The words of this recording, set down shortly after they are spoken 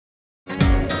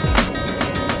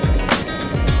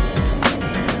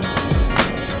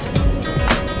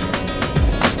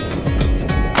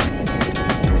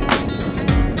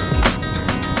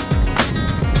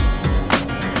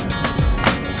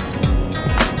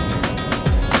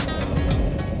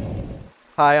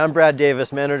Hi, I'm Brad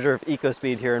Davis, manager of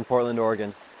EcoSpeed here in Portland,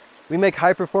 Oregon. We make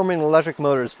high-performing electric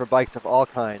motors for bikes of all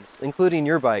kinds, including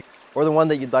your bike, or the one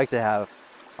that you'd like to have.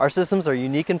 Our systems are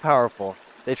unique and powerful.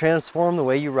 They transform the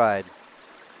way you ride.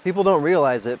 People don't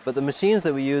realize it, but the machines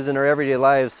that we use in our everyday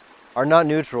lives are not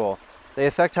neutral. They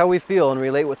affect how we feel and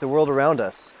relate with the world around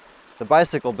us. The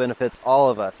bicycle benefits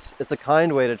all of us. It's a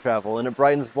kind way to travel, and it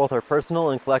brightens both our personal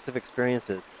and collective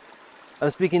experiences. I'm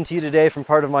speaking to you today from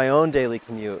part of my own daily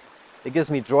commute. It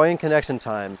gives me joy and connection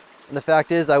time, and the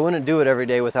fact is I wouldn't do it every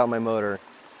day without my motor.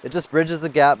 It just bridges the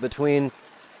gap between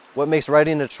what makes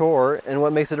riding a chore and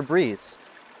what makes it a breeze.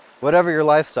 Whatever your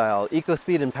lifestyle,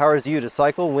 EcoSpeed empowers you to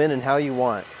cycle when and how you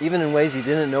want, even in ways you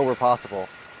didn't know were possible.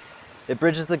 It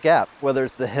bridges the gap, whether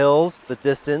it's the hills, the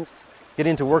distance,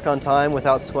 getting to work on time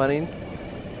without sweating.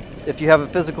 If you have a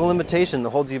physical limitation that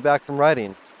holds you back from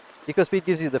riding, EcoSpeed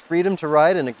gives you the freedom to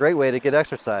ride and a great way to get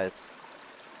exercise.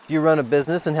 Do you run a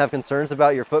business and have concerns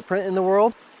about your footprint in the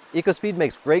world? EcoSpeed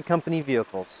makes great company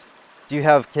vehicles. Do you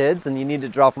have kids and you need to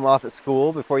drop them off at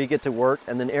school before you get to work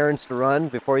and then errands to run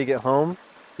before you get home?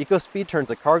 EcoSpeed turns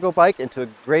a cargo bike into a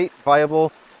great,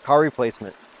 viable car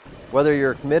replacement. Whether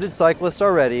you're a committed cyclist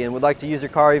already and would like to use your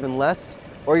car even less,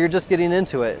 or you're just getting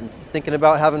into it and thinking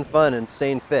about having fun and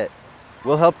staying fit,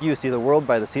 we'll help you see the world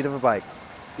by the seat of a bike.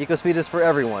 EcoSpeed is for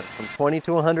everyone. From 20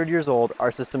 to 100 years old,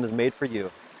 our system is made for you.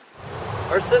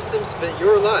 Our systems fit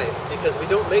your life because we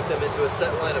don't make them into a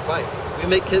set line of bikes. We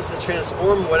make kits that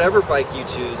transform whatever bike you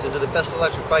choose into the best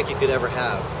electric bike you could ever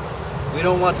have. We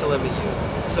don't want to limit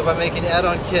you, so by making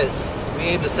add-on kits, we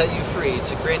aim to set you free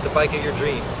to create the bike of your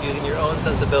dreams using your own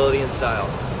sensibility and style.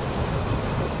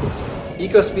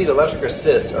 EcoSpeed electric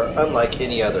assists are unlike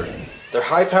any other. They're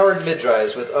high-powered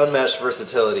mid-drives with unmatched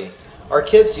versatility. Our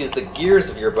kits use the gears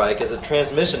of your bike as a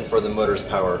transmission for the motor's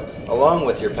power, along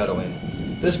with your pedaling.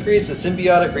 This creates a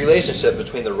symbiotic relationship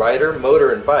between the rider,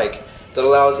 motor, and bike that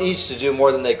allows each to do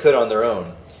more than they could on their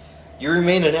own. You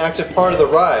remain an active part of the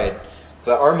ride,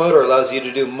 but our motor allows you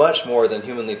to do much more than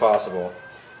humanly possible.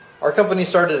 Our company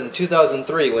started in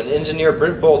 2003 when engineer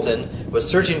Brent Bolton was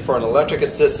searching for an electric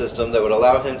assist system that would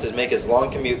allow him to make his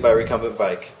long commute by recumbent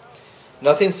bike.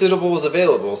 Nothing suitable was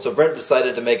available, so Brent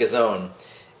decided to make his own.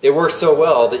 It worked so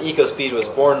well that EcoSpeed was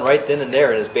born right then and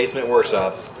there in his basement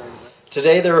workshop.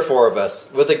 Today there are 4 of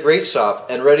us, with a great shop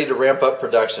and ready to ramp up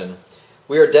production.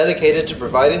 We are dedicated to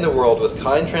providing the world with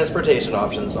kind transportation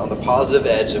options on the positive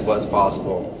edge of what's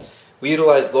possible. We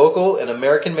utilize local and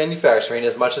American manufacturing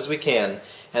as much as we can,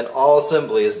 and all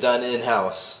assembly is done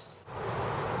in-house.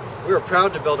 We are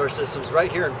proud to build our systems right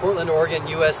here in Portland, Oregon,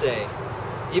 USA.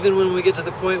 Even when we get to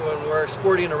the point when we're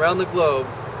exporting around the globe,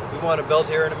 we want to build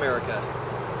here in America.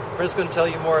 Brent's going to tell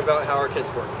you more about how our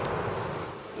kits work.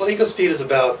 Well, EcoSpeed is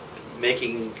about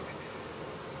making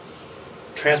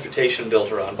transportation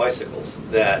built around bicycles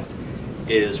that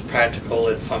is practical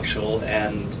and functional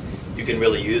and you can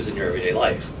really use in your everyday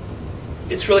life.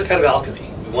 It's really kind of alchemy.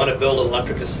 We want to build an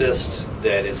electric assist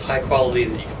that is high quality,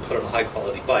 that you can put on a high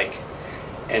quality bike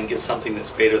and get something that's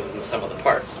greater than the sum of the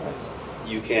parts.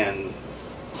 You can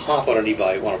hop on an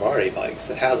e-bike, one of our e-bikes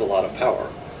that has a lot of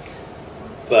power,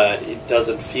 but it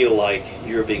doesn't feel like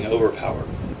you're being overpowered.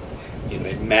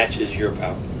 It matches your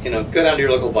power. Go down to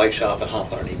your local bike shop and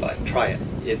hop on an e-bike. Try it.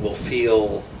 It will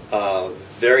feel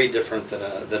very different than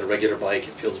a regular bike.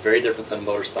 It feels very different than a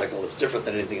motorcycle. It's different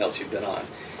than anything else you've been on.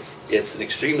 It's an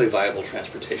extremely viable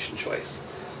transportation choice.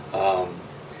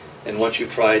 And once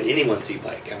you've tried anyone's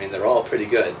e-bike, they're all pretty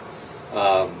good.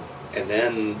 And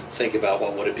then think about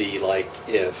what would it be like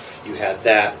if you had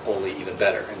that, only even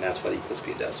better. And that's what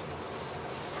EcoSpeed does.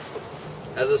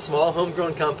 As a small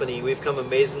homegrown company, we've come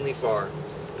amazingly far.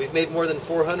 We've made more than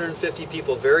 450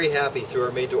 people very happy through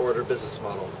our made-to-order business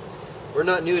model. We're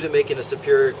not new to making a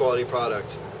superior quality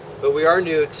product, but we are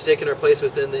new to taking our place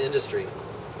within the industry,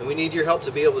 and we need your help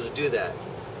to be able to do that.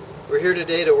 We're here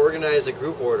today to organize a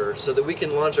group order so that we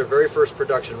can launch our very first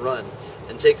production run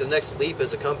and take the next leap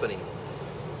as a company.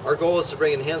 Our goal is to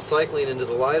bring enhanced cycling into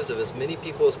the lives of as many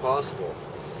people as possible.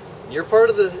 You're part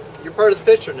of the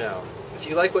picture now. If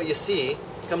you like what you see,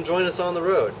 come join us on the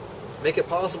road. Make it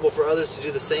possible for others to do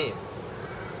the same.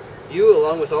 You,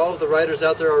 along with all of the riders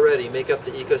out there already, make up the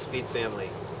EcoSpeed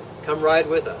family. Come ride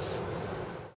with us.